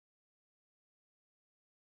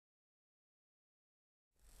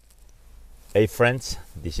Hey friends,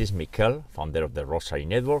 this is Mikel, founder of the Rosary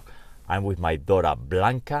Network. I'm with my daughter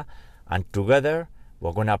Blanca, and together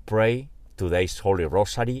we're going to pray today's Holy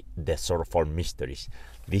Rosary, the Sorrowful Mysteries.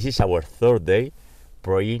 This is our third day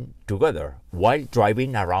praying together while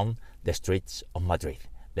driving around the streets of Madrid.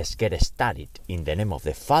 Let's get started in the name of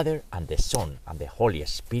the Father and the Son and the Holy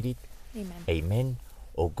Spirit. Amen. Amen.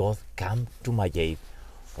 O God, come to my aid.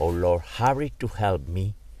 O Lord, hurry to help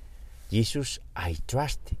me. Jesus, I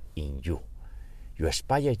trust in you. You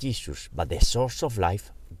aspire Jesus, but the source of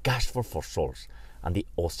life gasps for souls, and the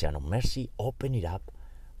ocean of mercy open it up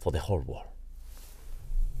for the whole world.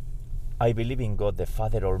 I believe in God the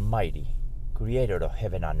Father Almighty, creator of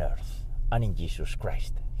heaven and earth, and in Jesus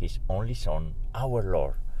Christ, his only Son, our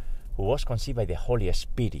Lord, who was conceived by the Holy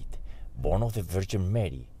Spirit, born of the Virgin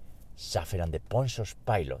Mary, suffered under Pontius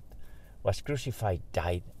Pilate, was crucified,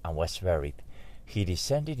 died, and was buried. He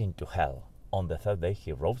descended into hell. On the third day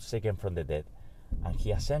he rose again from the dead, and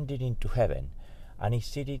he ascended into heaven, and is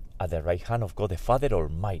seated at the right hand of God the Father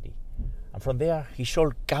Almighty. And from there he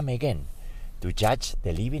shall come again to judge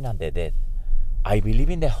the living and the dead. I believe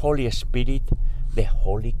in the Holy Spirit, the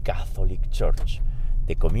Holy Catholic Church,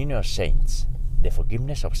 the communion of saints, the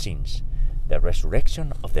forgiveness of sins, the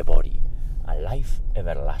resurrection of the body, and life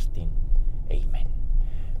everlasting. Amen.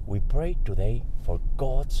 We pray today for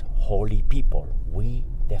God's holy people, we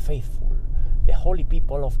the faithful, the holy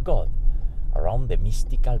people of God, around the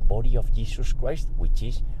mystical body of Jesus Christ, which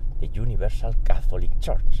is the Universal Catholic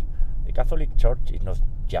Church. The Catholic Church is not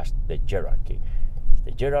just the hierarchy. It's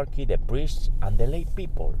the hierarchy, the priests, and the lay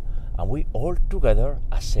people. And we all together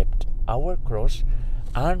accept our cross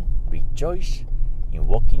and rejoice in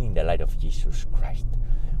walking in the light of Jesus Christ.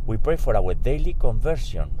 We pray for our daily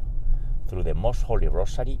conversion through the Most Holy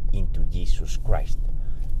Rosary into Jesus Christ,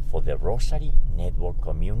 for the Rosary Network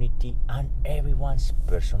community and everyone's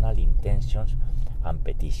personal intentions and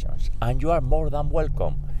petitions. And you are more than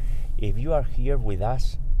welcome if you are here with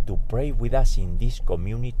us to pray with us in this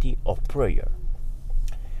community of prayer.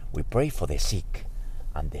 We pray for the sick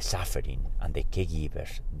and the suffering and the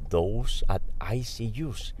caregivers, those at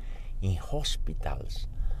ICUs, in hospitals,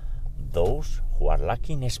 those who are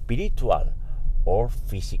lacking spiritual or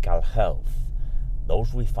physical health,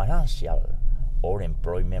 those with financial or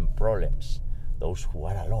employment problems, those who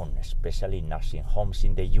are alone, especially in nursing homes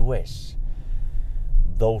in the US,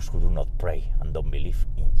 those who do not pray and don't believe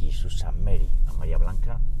in Jesus and Mary. And Maria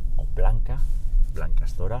Blanca, or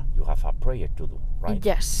Blanca's daughter, you have a prayer to do, right?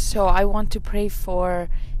 Yes, so I want to pray for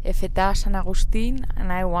Efetá San Agustín,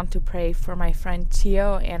 and I want to pray for my friend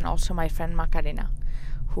Tio and also my friend Macarena,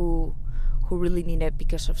 who really need it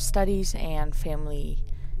because of studies and family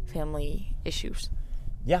issues.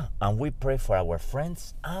 Yeah, and we pray for our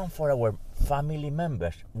friends and for our family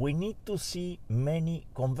members. We need to see many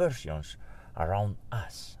conversions around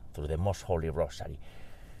us through the Most Holy Rosary,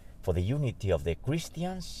 for the unity of the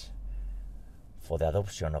Christians, for the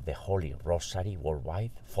adoption of the Holy Rosary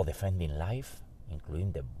worldwide, for defending life,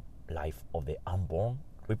 including the life of the unborn.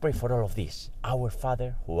 We pray for all of this. Our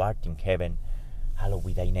Father, who art in heaven, hallowed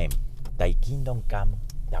be thy name. Thy kingdom come,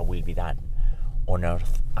 thy will be done, on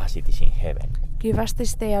earth as it is in heaven. Give us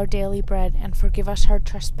this day our daily bread, and forgive us our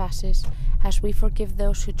trespasses, as we forgive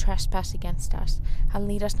those who trespass against us. And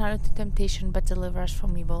lead us not into temptation, but deliver us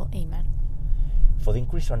from evil. Amen. For the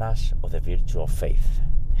increase on us of the virtue of faith.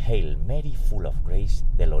 Hail Mary, full of grace,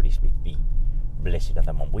 the Lord is with thee. Blessed art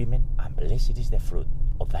thou among women, and blessed is the fruit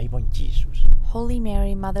of thy womb, Jesus. Holy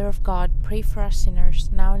Mary, Mother of God, pray for us sinners,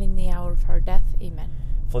 now and in the hour of our death. Amen.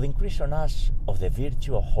 For the increase on us of the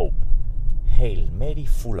virtue of hope. Hail Mary,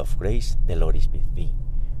 full of grace, the Lord is with thee.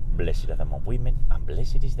 Blessed art thou among women, and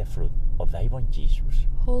blessed is the fruit of thy womb, Jesus.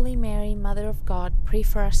 Holy Mary, Mother of God, pray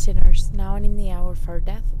for us sinners, now and in the hour of our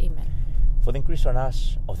death. Amen. For the increase on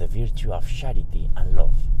us of the virtue of charity and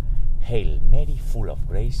love. Hail Mary, full of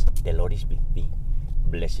grace, the Lord is with thee.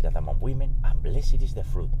 Blessed art thou among women, and blessed is the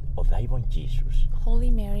fruit of thy womb, Jesus.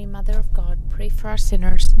 Holy Mary, Mother of God, pray for us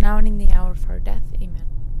sinners, now and in the hour of our death. Amen.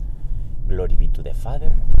 Glory be to the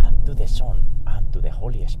Father, and to the Son, and to the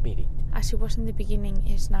Holy Spirit. As it was in the beginning,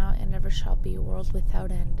 is now, and ever shall be, a world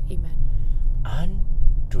without end. Amen. And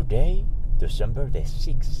today, December the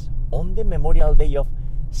 6th, on the memorial day of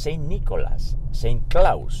Saint Nicholas, Saint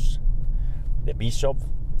Claus, the bishop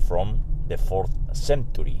from the 4th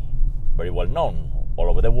century, very well known all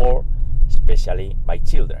over the world, especially by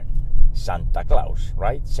children. Santa Claus,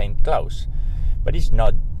 right? Saint Claus. But it's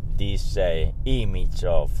not this image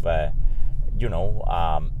of,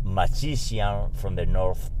 magician from the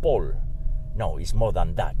North Pole. No, it's more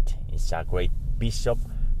than that. It's a great bishop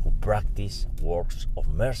who practiced works of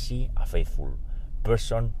mercy, a faithful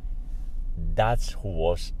person, That's who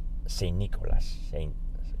was Saint Nicholas, Saint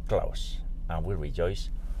Claus, and we rejoice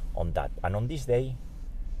on that. And on this day,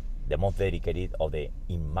 the month dedicated of the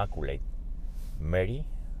Immaculate Mary,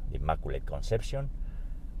 the Immaculate Conception,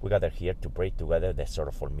 we gather here to pray together the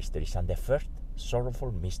sorrowful mysteries. And the first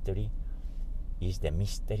sorrowful mystery is the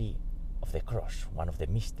mystery of the cross, one of the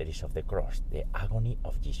mysteries of the cross, the agony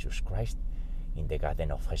of Jesus Christ in the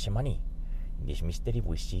Garden of Gethsemane. In this mystery,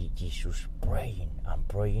 we see Jesus praying and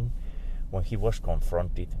praying when he was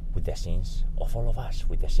confronted with the sins of all of us,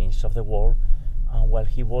 with the sins of the world, and while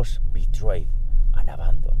he was betrayed and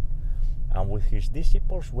abandoned. And with his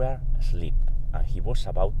disciples were asleep, and he was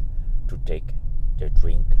about to take the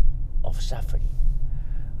drink of suffering.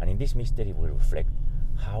 And in this mystery, we reflect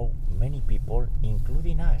how many people,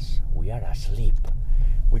 including us, we are asleep,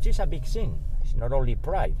 which is a big sin. It's not only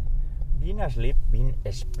pride. Being asleep, being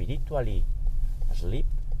spiritually asleep,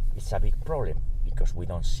 is a big problem because we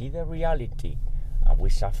don't see the reality and we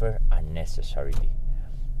suffer unnecessarily.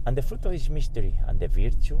 And the fruit of this mystery and the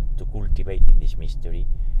virtue to cultivate in this mystery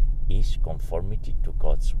is conformity to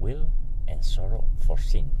God's will and sorrow for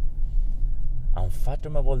sin.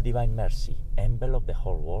 Unfathomable divine mercy, envelop the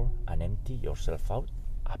whole world and empty yourself out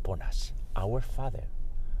upon us. Our Father,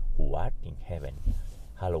 who art in heaven,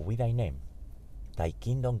 hallowed be thy name. Thy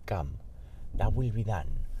kingdom come, thy will be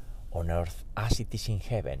done, on earth as it is in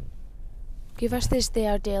heaven. Give us this day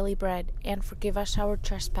our daily bread, and forgive us our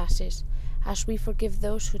trespasses, as we forgive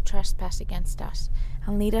those who trespass against us.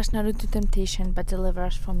 And lead us not into temptation, but deliver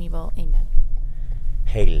us from evil. Amen.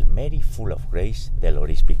 Hail Mary, full of grace, the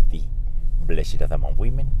Lord is with thee. Blessed art thou among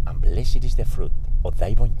women, and blessed is the fruit of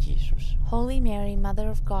thy womb, Jesus. Holy Mary, Mother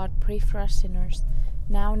of God, pray for us sinners,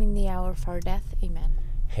 now and in the hour of our death. Amen.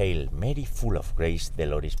 Hail Mary, full of grace, the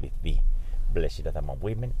Lord is with thee. Blessed art thou among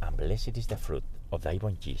women, and blessed is the fruit of thy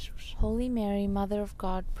womb, Jesus. Holy Mary, Mother of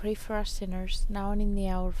God, pray for us sinners, now and in the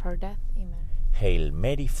hour of our death. Amen. Hail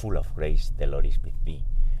Mary, full of grace, the Lord is with thee.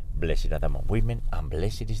 Blessed art thou among women, and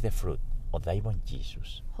blessed is the fruit of thy womb,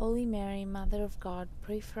 Jesus. Holy Mary, Mother of God,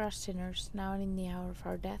 pray for us sinners, now and in the hour of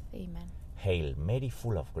our death. Amen. Hail Mary,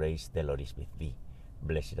 full of grace, the Lord is with thee.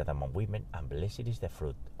 Blessed art thou among women, and blessed is the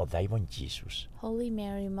fruit of thy womb, Jesus. Holy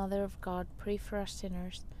Mary, Mother of God, pray for us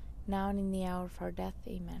sinners, now and in the hour of our death.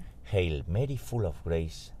 Amen. Hail Mary, full of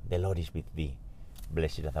grace, the Lord is with thee.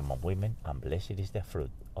 Blessed art thou among women, and blessed is the fruit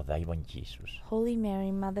of thy womb, Jesus. Holy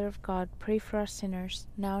Mary, Mother of God, pray for us sinners,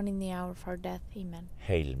 now and in the hour of our death. Amen.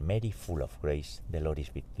 Hail Mary, full of grace, the Lord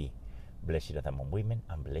is with thee. Blessed art thou among women,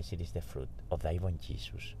 and blessed is the fruit of thy womb,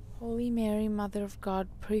 Jesus. Holy Mary, Mother of God,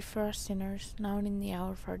 pray for us sinners, now and in the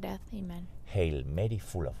hour of our death. Amen. Hail Mary,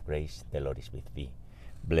 full of grace, the Lord is with thee.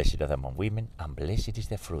 Blessed art thou among women, and blessed is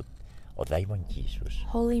the fruit of thy womb, Jesus.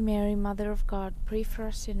 Holy Mary, Mother of God, pray for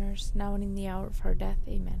us sinners, now and in the hour of our death.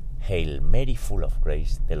 Amen. Hail Mary, full of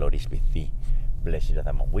grace, the Lord is with thee. Blessed art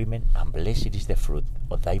thou among women, and blessed is the fruit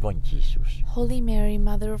of thy womb, Jesus. Holy Mary,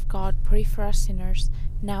 Mother of God, pray for us sinners,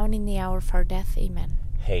 now and in the hour of our death. Amen.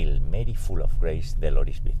 Hail Mary, full of grace, the Lord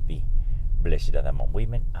is with thee. Blessed art thou among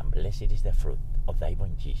women, and blessed is the fruit of thy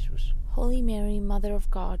womb, Jesus. Holy Mary, Mother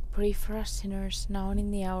of God, pray for us sinners, now and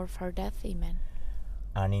in the hour of our death. Amen.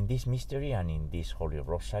 And in this mystery and in this Holy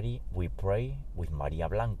Rosary, we pray with Maria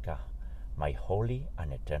Blanca, my holy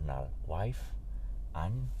and eternal wife,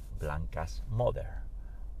 and Blanca's mother,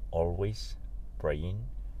 always praying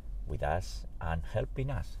with us and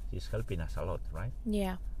helping us. She's helping us a lot, right?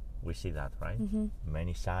 Yeah. We see that, right? Mm-hmm.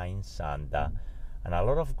 Many signs and a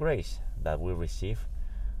lot of grace that we receive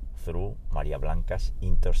through María Blanca's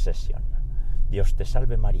intercession. Dios te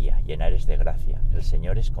salve María, llena eres de gracia, el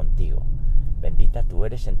Señor es contigo. Bendita tú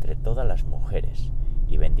eres entre todas las mujeres,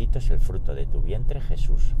 y bendito es el fruto de tu vientre,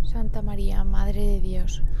 Jesús. Santa María, Madre de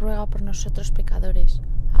Dios, ruega por nosotros pecadores,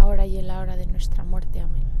 ahora y en la hora de nuestra muerte.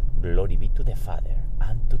 Amén. Glory be to the Father,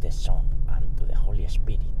 and to the Son, and to the Holy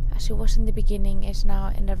Spirit. As it was in the beginning, is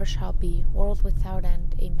now, and ever shall be, world without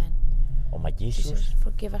end. Amen. O my Jesus,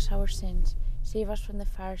 forgive us our sins, save us from the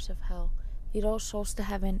fires of hell, lead all souls to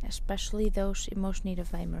heaven, especially those in most need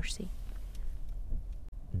of thy mercy.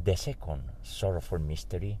 The second sorrowful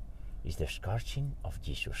mystery is the scourging of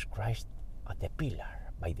Jesus Christ at the pillar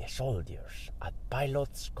by the soldiers at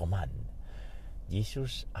Pilate's command.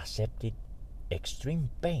 Jesus accepted extreme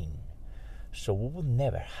pain so we would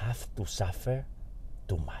never have to suffer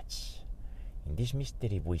too much. In this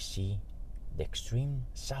mystery we see the extreme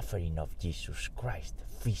suffering of Jesus Christ,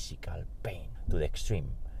 physical pain to the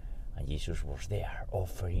extreme, and Jesus was there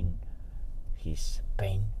offering his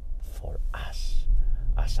pain for us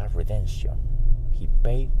as a redemption. He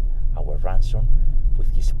paid our ransom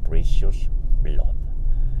with his precious blood.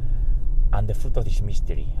 And the fruit of this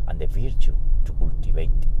mystery and the virtue to cultivate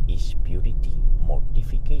is purity,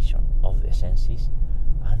 mortification of the senses,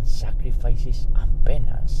 and sacrifices and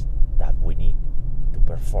penance that we need to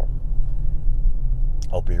perform.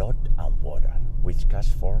 O blood and water, which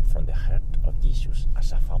cast forth from the heart of Jesus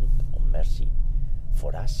as a fount of mercy,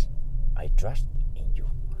 for us I trust in you.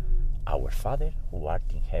 Our Father, who art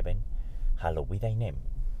in heaven, hallowed be thy name.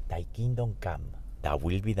 Thy kingdom come, thy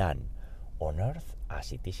will be done, on earth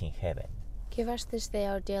as it is in heaven. Give us this day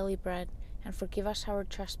our daily bread, and forgive us our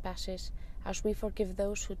trespasses, as we forgive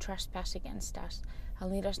those who trespass against us.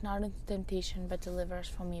 And lead us not into temptation, but deliver us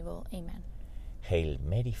from evil. Amen. Hail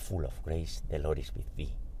Mary, full of grace, the Lord is with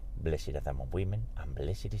thee. Blessed art thou among women, and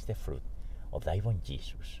blessed is the fruit of thy womb,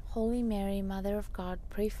 Jesus. Holy Mary, Mother of God,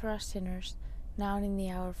 pray for us sinners, now and in the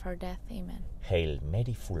hour of our death. Amen. Hail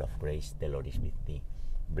Mary, full of grace, the Lord is with thee.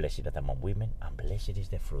 Blessed art thou among women, and blessed is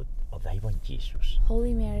the fruit of thy womb, Jesus.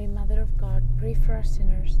 Holy Mary, Mother of God, pray for us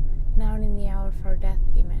sinners, now and in the hour of our death.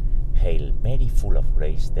 Amen. Hail Mary, full of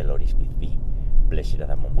grace, the Lord is with thee. Blessed art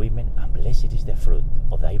thou among women, and blessed is the fruit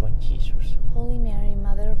of thy womb, Jesus. Holy Mary,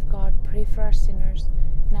 Mother of God, pray for us sinners,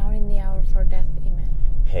 now and in the hour of our death. Amen.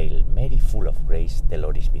 Hail Mary, full of grace, the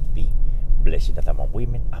Lord is with thee. Blessed art thou among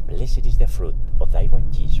women, and blessed is the fruit of thy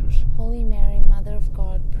womb, Jesus. Holy Mary, Mother of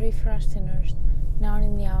God, pray for us sinners, now and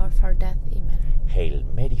in the hour of our death. Amen. Hail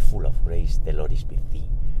Mary, full of grace, the Lord is with thee.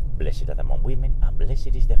 Blessed art thou among women, and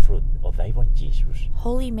blessed is the fruit of thy womb, Jesus.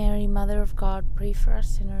 Holy Mary, Mother of God, pray for us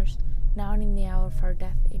sinners, now and in the hour of our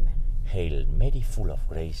death. Amen. Hail Mary, full of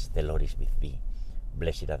grace, the Lord is with thee.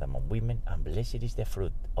 Blessed art thou among women, and blessed is the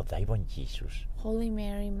fruit of thy womb, Jesus. Holy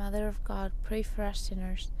Mary, Mother of God, pray for us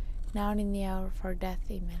sinners, now and in the hour of our death.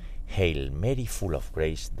 Amen. Hail Mary, full of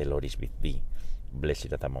grace, the Lord is with thee.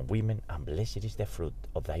 Blessed art thou among women, and blessed is the fruit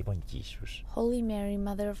of thy womb, Jesus. Holy Mary,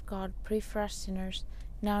 Mother of God, pray for us sinners,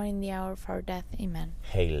 now and in the hour of our death. Amen.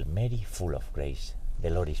 Hail Mary, full of grace, the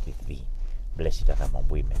Lord is with thee. Blessed art thou among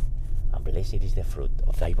women, and blessed is the fruit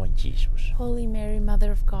of thy womb, Jesus. Holy Mary,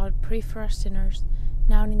 Mother of God, pray for us sinners,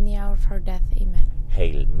 now and in the hour of our death. Amen.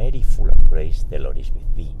 Hail Mary, full of grace, the Lord is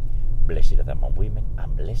with thee. Blessed art thou among women,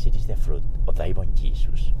 and blessed is the fruit of thy womb,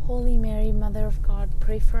 Jesus. Holy Mary, Mother of God,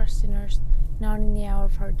 pray for us sinners, now and in the hour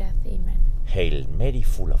of our death. Amen. Hail Mary,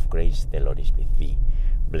 full of grace, the Lord is with thee.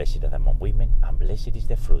 Blessed art thou among women, and blessed is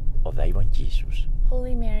the fruit of thy womb, Jesus.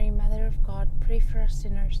 Holy Mary, Mother of God, pray for us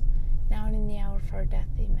sinners, now and in the hour of our death.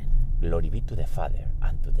 Amen. Glory be to the Father,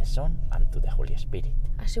 and to the Son, and to the Holy Spirit.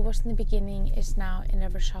 As it was in the beginning, is now, and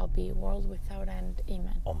ever shall be, world without end.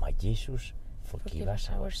 Amen. O my Jesus, forgive us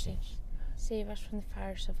our sins. Save us from the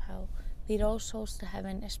fires of hell. Lead all souls to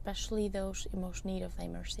heaven, especially those in most need of thy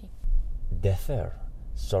mercy. The third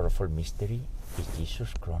sorrowful mystery is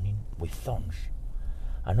Jesus crowning with thorns.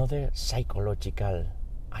 Another psychological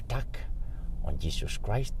attack on Jesus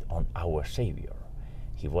Christ, on our Savior.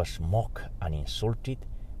 He was mocked and insulted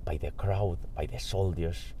by the crowd, by the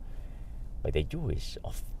soldiers, by the Jews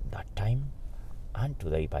of that time, and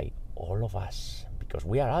today by all of us, because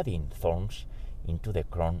we are adding thorns into the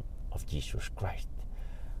crown of Jesus Christ.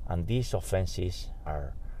 And these offenses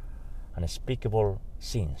are unspeakable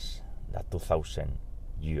sins that 2,000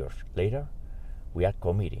 years later we are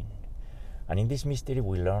committing. And in this mystery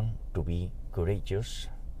we learn to be courageous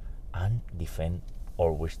and defend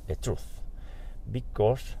always the truth,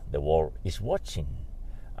 because the world is watching.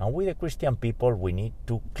 And we, the Christian people, we need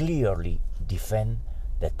to clearly defend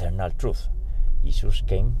the eternal truth. Jesus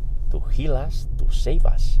came to heal us, to save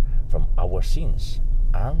us from our sins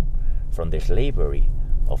and from the slavery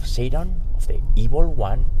of Satan, of the evil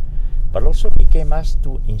one, but also he came us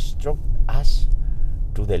to instruct us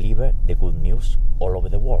to deliver the good news all over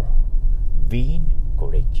the world, being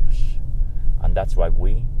courageous. And that's why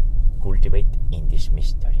we cultivate in this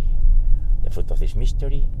mystery. The fruit of this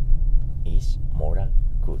mystery is moral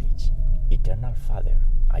courage. Eternal Father,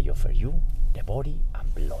 I offer you the body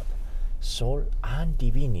and blood, soul and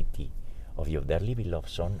divinity of your dearly beloved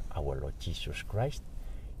Son, our Lord Jesus Christ,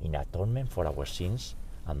 in atonement for our sins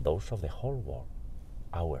and those of the whole world.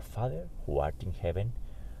 Our Father, who art in heaven,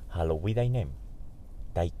 hallowed be thy name.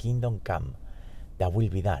 Thy kingdom come, thy will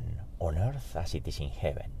be done, on earth as it is in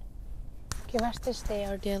heaven. Give us this day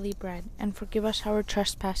our daily bread, and forgive us our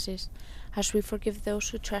trespasses, as we forgive those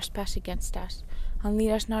who trespass against us. And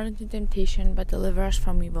lead us not into temptation, but deliver us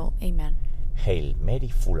from evil. Amen. Hail Mary,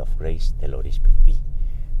 full of grace, the Lord is with thee.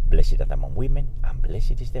 Blessed art thou among women, and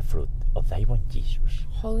blessed is the fruit of thy womb, Jesus.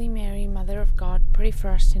 Holy Mary, Mother of God, pray for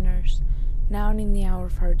us sinners, now and in the hour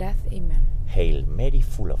of our death. Amen. Hail Mary,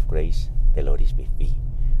 full of grace, the Lord is with thee.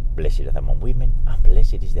 Blessed art thou among women, and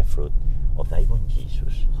blessed is the fruit of thy born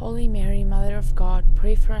Jesus. Holy Mary, Mother of God,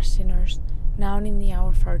 pray for us sinners, now and in the hour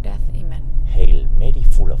of our death. Amen. Hail Mary,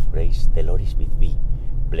 full of grace, the Lord is with thee.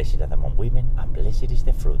 Blessed art thou among women, and blessed is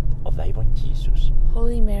the fruit of thy born Jesus.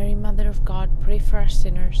 Holy Mary, Mother of God, pray for us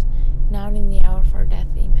sinners, now and in the hour of our death.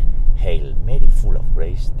 Amen. Hail Mary, full of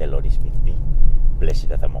grace, the Lord is with thee. Blessed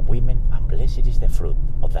art thou among women, and blessed is the fruit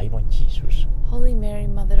of thy born Jesus. Holy Mary,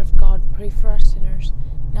 Mother of God, pray for us sinners,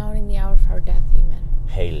 now and in the hour of our death. Amen.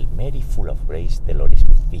 Hail Mary, full of grace, the Lord is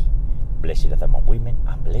with thee. Blessed art thou among women,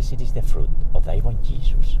 and blessed is the fruit of thy born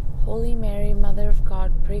Jesus. Holy Mary, Mother of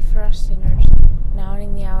God, pray for us sinners, now and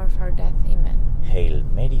in the hour of our death. Amen. Hail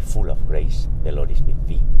Mary, full of grace, the Lord is with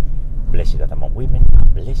thee. Blessed art thou among women,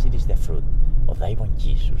 and blessed is the fruit of thy born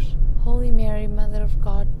Jesus. Holy Mary, Mother of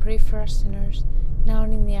God, pray for us sinners, now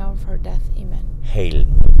and in the hour of our death. Amen. Hail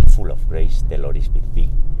Mary, full of grace, the Lord is with thee.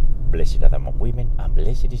 Blessed art thou among women, and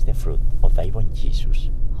blessed is the fruit of thy born Jesus.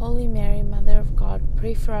 Holy Mary, Mother of God,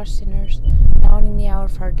 pray for us sinners, now and in the hour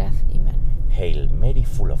of our death. Amen. Hail Mary,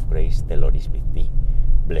 full of grace, the Lord is with thee.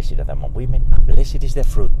 Blessed art thou among women, and blessed is the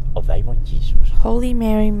fruit of thy born Jesus. Holy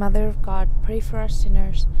Mary, Mother of God, pray for us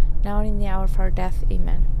sinners, now and in the hour of our death.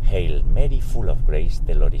 Amen. Hail Mary, full of grace,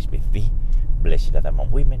 the Lord is with thee. Blessed art thou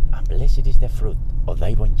among women, and blessed is the fruit of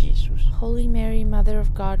thy born Jesus. Holy Mary, Mother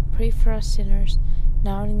of God, pray for us sinners,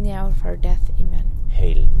 now and in the hour of our death. Amen.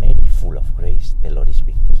 Hail Mary, full of grace, the Lord is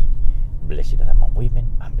with thee. Blessed art thou among women,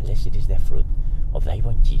 and blessed is the fruit of thy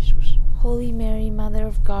born Jesus. Holy Mary, Mother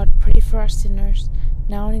of God, pray for us sinners,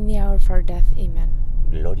 now and in the hour of our death. Amen.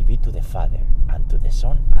 Glory be to the Father, and to the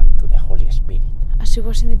Son, and to the Holy Spirit. As it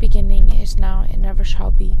was in the beginning, is now, and ever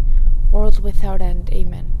shall be, world without end.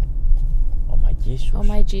 Amen. O my Jesus, O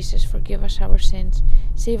my Jesus, forgive us our sins,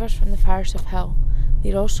 save us from the fires of hell,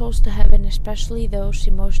 lead all souls to heaven, especially those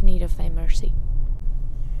in most need of thy mercy.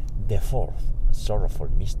 the fourth sorrowful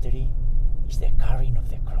mystery is the carrying of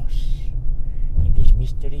the cross. In this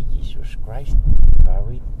mystery, Jesus Christ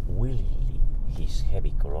carried willingly his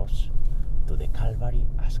heavy cross to the Calvary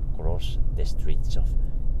as crossed the streets of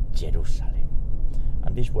Jerusalem.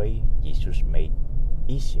 And this way, Jesus made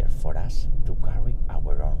easier for us to carry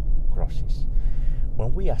our own crosses.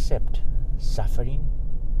 When we accept suffering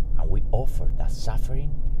and we offer that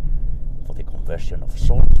suffering for the conversion of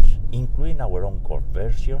souls, including our own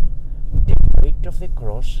conversion, the weight of the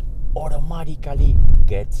cross automatically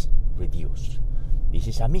gets reduced. This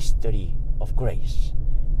is a mystery of grace.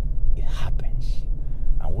 It happens,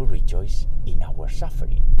 and we rejoice in our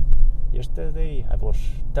suffering. Yesterday I was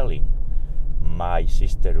telling my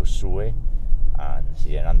sister Usue, and she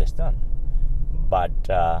didn't understand, but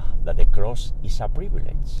that the cross is a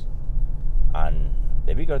privilege, and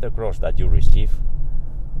the bigger the cross that you receive,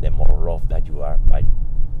 the more loved that you are by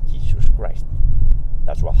Jesus Christ.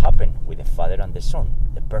 That's what happened with the Father and the Son,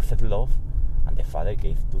 the perfect love, and the Father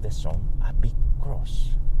gave to the Son a big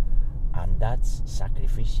cross, and that's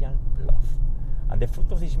sacrificial love. And the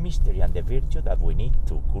fruit of this mystery and the virtue that we need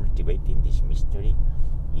to cultivate in this mystery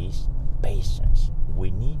is patience. We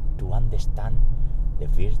need to understand the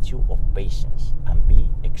virtue of patience and be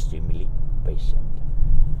extremely patient.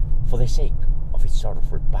 For the sake of its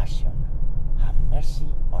sorrowful passion, have mercy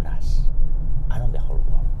on us and on the whole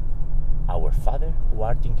world. Our Father, who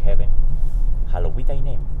art in heaven, hallowed be thy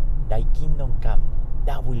name. Thy kingdom come,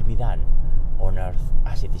 thy will be done, on earth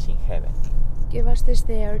as it is in heaven. Give us this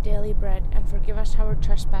day our daily bread, and forgive us our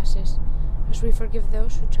trespasses, as we forgive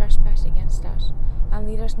those who trespass against us. And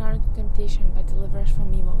lead us not into temptation, but deliver us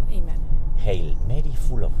from evil. Amen. Hail Mary,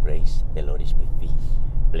 full of grace, the Lord is with thee.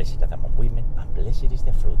 Blessed art thou among women, and blessed is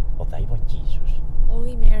the fruit of thy womb, Jesus.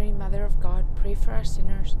 Holy Mary, Mother of God, pray for us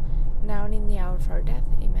sinners, now and in the hour of our death.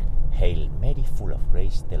 Amen. Hail Mary, full of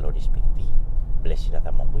grace, the Lord is with thee. Blessed art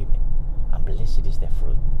thou among women, and blessed is the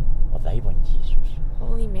fruit of thy womb, Jesus.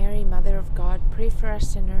 Holy Mary, Mother of God, pray for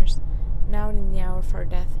us sinners, now and in the hour of our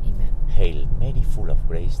death. Amen. Hail Mary, full of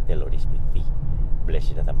grace, the Lord is with thee.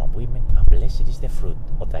 Blessed art thou among women, and blessed is the fruit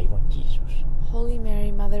of thy womb, Jesus. Holy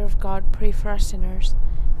Mary, Mother of God, pray for us sinners,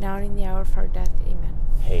 now and in the hour of our death. Amen.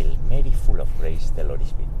 Hail Mary, full of grace, the Lord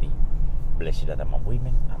is with thee. Blessed art thou among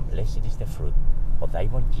women, and blessed is the fruit of thy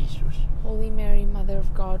womb, Jesus. Holy Mary, Mother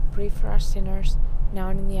of God, pray for us sinners, now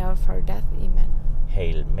and in the hour of our death. Amen.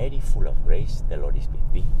 Hail Mary, full of grace, the Lord is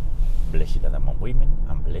with thee. Blessed art thou among women,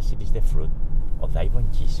 and blessed is the fruit of thy womb,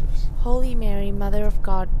 Jesus. Holy Mary, Mother of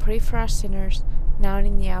God, pray for us sinners, now and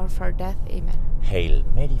in the hour of our death. Amen. Hail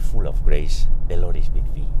Mary, full of grace, the Lord is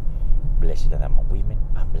with thee. Blessed art thou among women,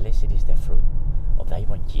 and blessed is the fruit of thy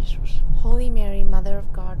womb, Jesus. Holy Mary, Mother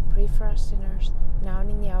of God, pray for us sinners, now and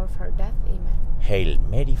in the hour of our death. Amen. Hail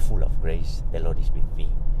Mary, full of grace, the Lord is with thee.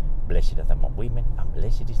 blessed art thou among women, and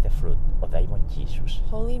blessed is the fruit of thy womb, Jesus.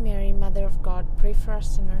 Holy Mary, Mother of God, pray for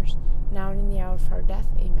us sinners, now and in the hour of our death.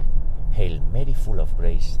 Amen. Hail Mary, full of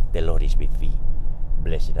grace, the Lord is with thee.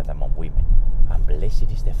 Blessed art thou among women, and blessed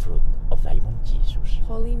is the fruit of thy womb, Jesus.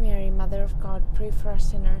 Holy Mary, Mother of God, pray for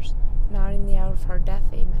us sinners, now and in the hour of our death.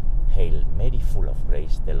 Amen. Hail Mary, full of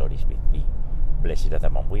grace, the Lord is with thee. Blessed art thou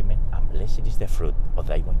among women, and blessed is the fruit of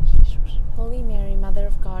thy womb, Jesus. Holy Mary, Mother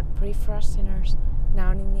of God, pray for us sinners,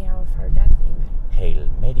 now and in the hour of our death. Amen. Hail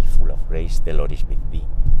Mary, full of grace, the Lord is with thee.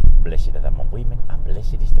 Blessed art thou among women, and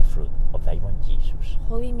blessed is the fruit of thy womb, Jesus.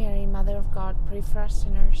 Holy Mary, Mother of God, pray for us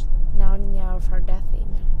sinners, now and in the hour of our death.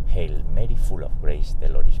 Amen. Hail Mary, full of grace, the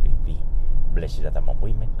Lord is with thee. Blessed art thou among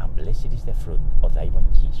women, and blessed is the fruit of thy womb,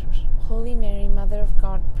 Jesus. Holy Mary, Mother of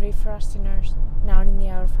God, pray for us sinners, now and in the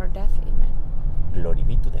hour of our death. Amen. Glory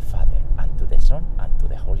be to the Father, and to the Son, and to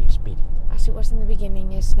the Holy Spirit. As it was in the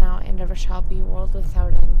beginning, is now, and ever shall be, world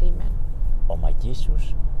without end. Amen. O my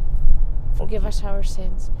Jesus, Forgive us our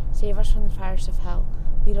sins, save us from the fires of hell,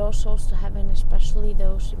 lead all souls to heaven, especially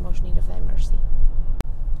those in most need of thy mercy.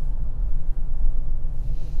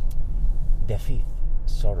 The fifth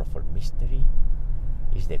sorrowful mystery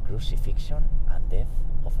is the crucifixion and death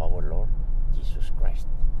of our Lord Jesus Christ.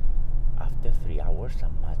 After 3 hours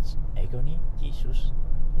and much agony, Jesus,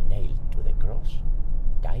 nailed to the cross,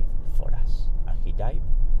 died for us. And he died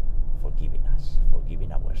forgiving us,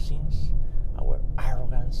 forgiving our sins, our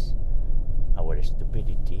arrogance, our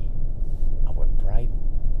stupidity, our pride,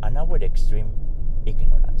 and our extreme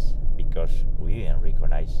ignorance, because we didn't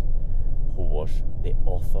recognize who was the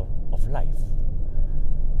author of life.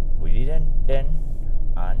 We didn't then,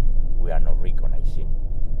 and we are not recognizing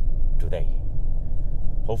today.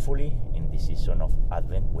 Hopefully, in this season of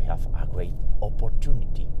Advent, we have a great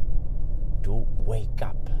opportunity to wake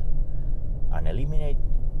up and eliminate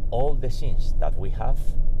all the sins that we have,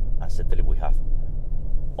 and certainly we have,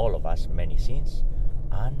 all of us, many sins,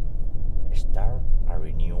 and start a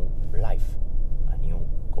renewed life, a new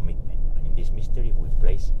commitment. And in this mystery, we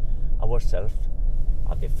place ourselves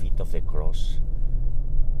at the feet of the cross,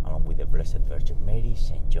 along with the Blessed Virgin Mary,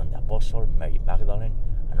 Saint John the Apostle, Mary Magdalene,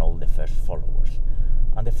 and all the first followers.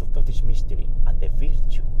 And the fruit of this mystery and the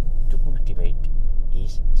virtue to cultivate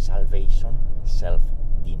is salvation,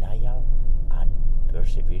 self-denial, and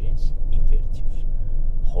perseverance in virtues.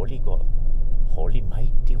 Holy God, Holy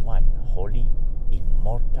Mighty One, Holy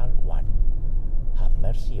Immortal One, have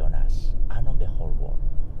mercy on us and on the whole world.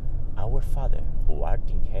 Our Father, who art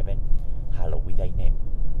in heaven, hallowed be thy name.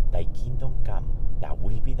 Thy kingdom come, thy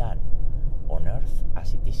will be done, on earth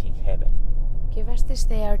as it is in heaven. Give us this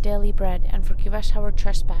day our daily bread, and forgive us our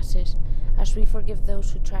trespasses, as we forgive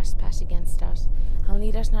those who trespass against us. And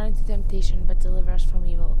lead us not into temptation, but deliver us from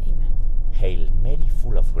evil. Amen. Hail Mary,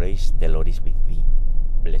 full of grace, the Lord is with thee.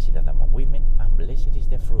 Blessed art thou among women, and blessed is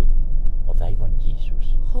the fruit of thy womb,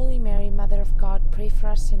 Jesus. Holy Mary, Mother of God, pray for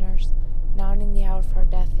us sinners, now and in the hour of our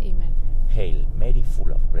death. Amen. Hail Mary,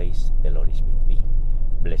 full of grace, the Lord is with thee.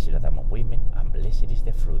 Blessed art thou among women, and blessed is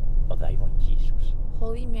the fruit of thy womb, Jesus.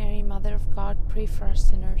 Holy Mary, Mother of God, pray for us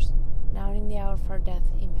sinners, now and in the hour of our death.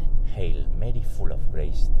 Amen. Hail Mary, full of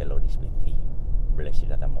grace, the Lord is with thee. Blessed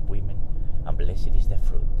art thou among women, and blessed is the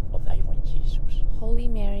fruit of thy womb, Jesus. Holy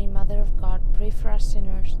Mary, Mother of God, pray for us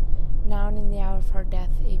sinners, now and in the hour of our death.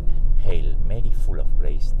 Amen. Hail Mary, full of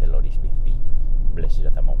grace, the Lord is with thee. Blessed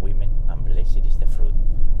art thou among women, and blessed is the fruit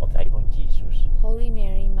of thy womb, Jesus. Holy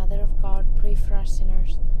Mary, Mother of God, pray for us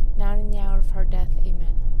sinners, now and in the hour of our death. Amen.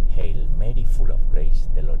 Hail Mary, full of grace,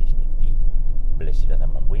 the Lord is with thee. Blessed art thou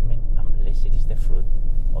among women, and blessed is the fruit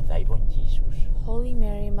of thy womb, Jesus. Holy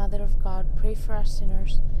Mary, Mother of God, pray for us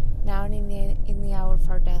sinners, now and in the hour of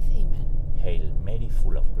our death. Amen. Hail Mary,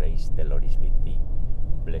 full of grace, the Lord is with thee.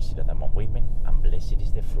 Blessed art thou among women, and blessed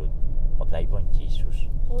is the fruit of thy womb, Jesus.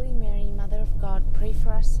 Holy Mary, Mother of God, pray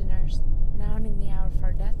for us sinners, now and in the hour of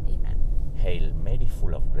our death. Amen. Hail Mary,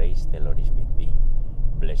 full of grace, the Lord is with thee.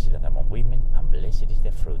 Blessed art thou among women, and blessed is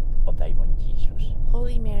the fruit of thy womb, Jesus.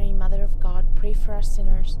 Holy Mary, Mother of God, pray for us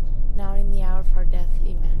sinners, now and in the hour of our death.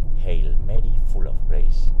 Amen. Hail Mary, full of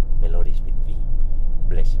grace, the Lord is with thee.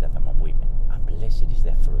 Blessed art thou among women, and blessed is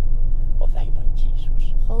the fruit of thy womb,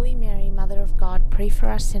 Jesus. Holy Mary, Mother of God, pray for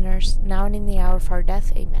us sinners, now and in the hour of our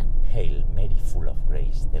death. Amen. Hail Mary, full of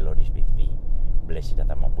grace, the Lord is with thee. Blessed art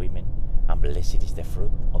thou among women, and blessed is the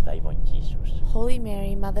fruit of thy womb, Jesus. Holy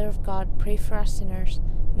Mary, Mother of God, pray for us sinners,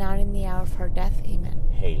 now and in the hour of our death. Amen.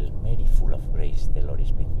 Hail Mary, full of grace, the Lord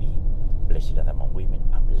is with thee. Blessed art thou among women,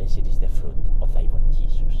 and blessed is the fruit of thy womb,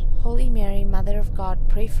 Jesus. Holy Mary, Mother of God,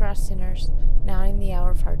 pray for us sinners, now and in the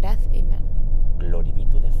hour of our death. Amen. Glory be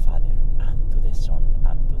to the Father, and to the Son,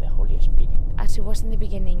 and to the Holy Spirit. as it was in the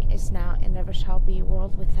beginning, is now, and ever shall be,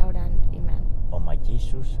 world without end. Amen. O my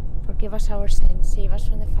Jesus, Forgive us our sins, save us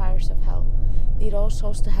from the fires of hell. Lead all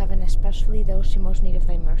souls to heaven, especially those in most need of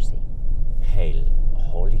thy mercy. Hail,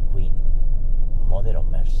 Holy Queen, Mother of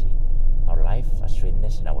Mercy, our life, our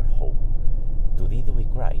sweetness, and our hope. To thee do we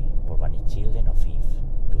cry, poor banished children of Eve.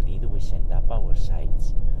 To thee do we send up our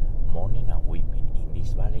sighs, mourning and weeping in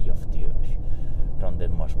this valley of tears. Turn the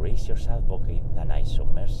most gracious advocate, thine eyes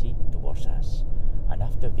of mercy towards us. And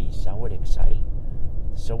after this, our exile,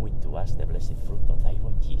 sow into us the blessed fruit of thy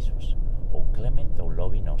womb, Jesus. O clement, O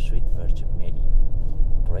loving, O sweet Virgin Mary,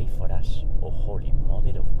 pray for us, O Holy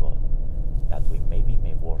Mother of God, that we may be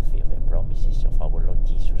made worthy of the promises of our Lord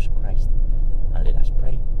Jesus Christ. And let us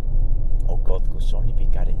pray. O God, whose only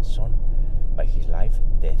begotten Son, by his life,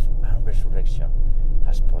 death, and resurrection,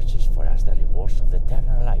 has purchased for us the rewards of the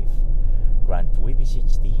eternal life, grant, we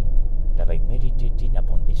beseech thee, that by meditating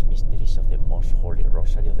upon these mysteries of the most holy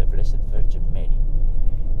Rosary of the Blessed Virgin Mary,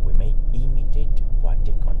 we may imitate what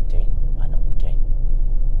they contain and obtain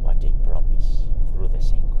what they promise, through the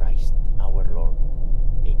same Christ our Lord.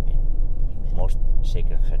 Amen. Amen. Most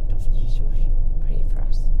Sacred Heart of Jesus, Pray for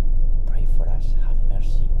us. pray for us, have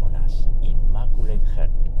mercy on us. Immaculate Heart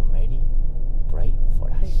of Mary, pray for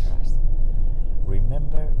Pray us. for us.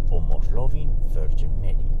 Remember, O most loving Virgin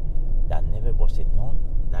Mary, that never was it known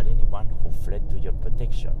that anyone who fled to your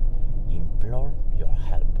protection, implored your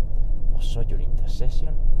help, or sought your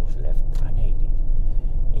intercession was left unaided.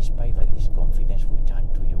 Inspired by this confidence, we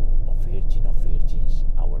turn to you, O Virgin of Virgins,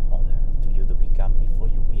 our Mother. To you do we come, before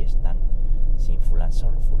you we stand, sinful and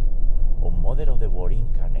sorrowful. O Mother of the Word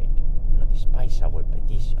incarnate, do not despise our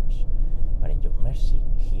petitions, but in your mercy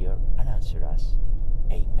hear and answer us.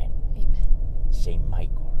 Amen. Amen. Saint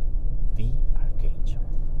Michael, the Archangel,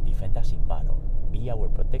 defend us in battle. Be our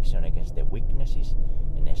protection against the weaknesses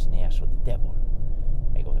and snares of the devil.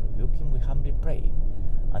 May God rebuke him, we humbly pray.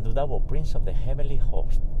 And do thou, O Prince of the heavenly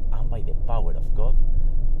host, and by the power of God,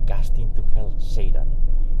 cast into hell Satan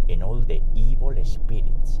and all the evil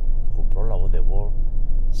spirits who prowl about the world,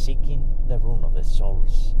 seeking the ruin of the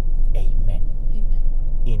souls. Amen. Amen.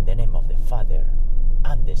 In the name of the Father,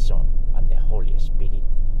 and the Son, and the Holy Spirit.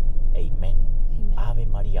 Amen. Amen. Ave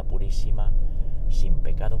María Purísima, sin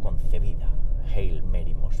pecado concebida. Hail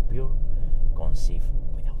Mary, most pure, conceived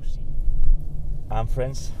without sin. And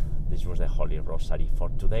friends, this was the Holy Rosary for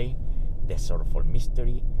today, the Sorrowful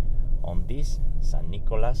Mystery, on this St.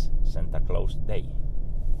 Nicholas, Santa Claus Day.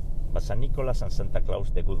 But St. Nicholas and Santa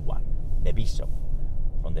Claus, the good one, the bishop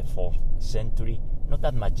from the 4th century, not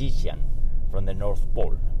that magician from the North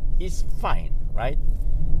Pole. It's fine, right?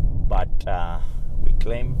 But we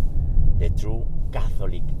claim the true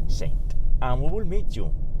Catholic saint. And we will meet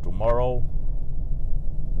you tomorrow,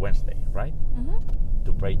 Wednesday, right? Mm-hmm.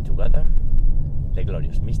 To pray together the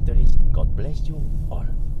glorious mysteries. God bless you all.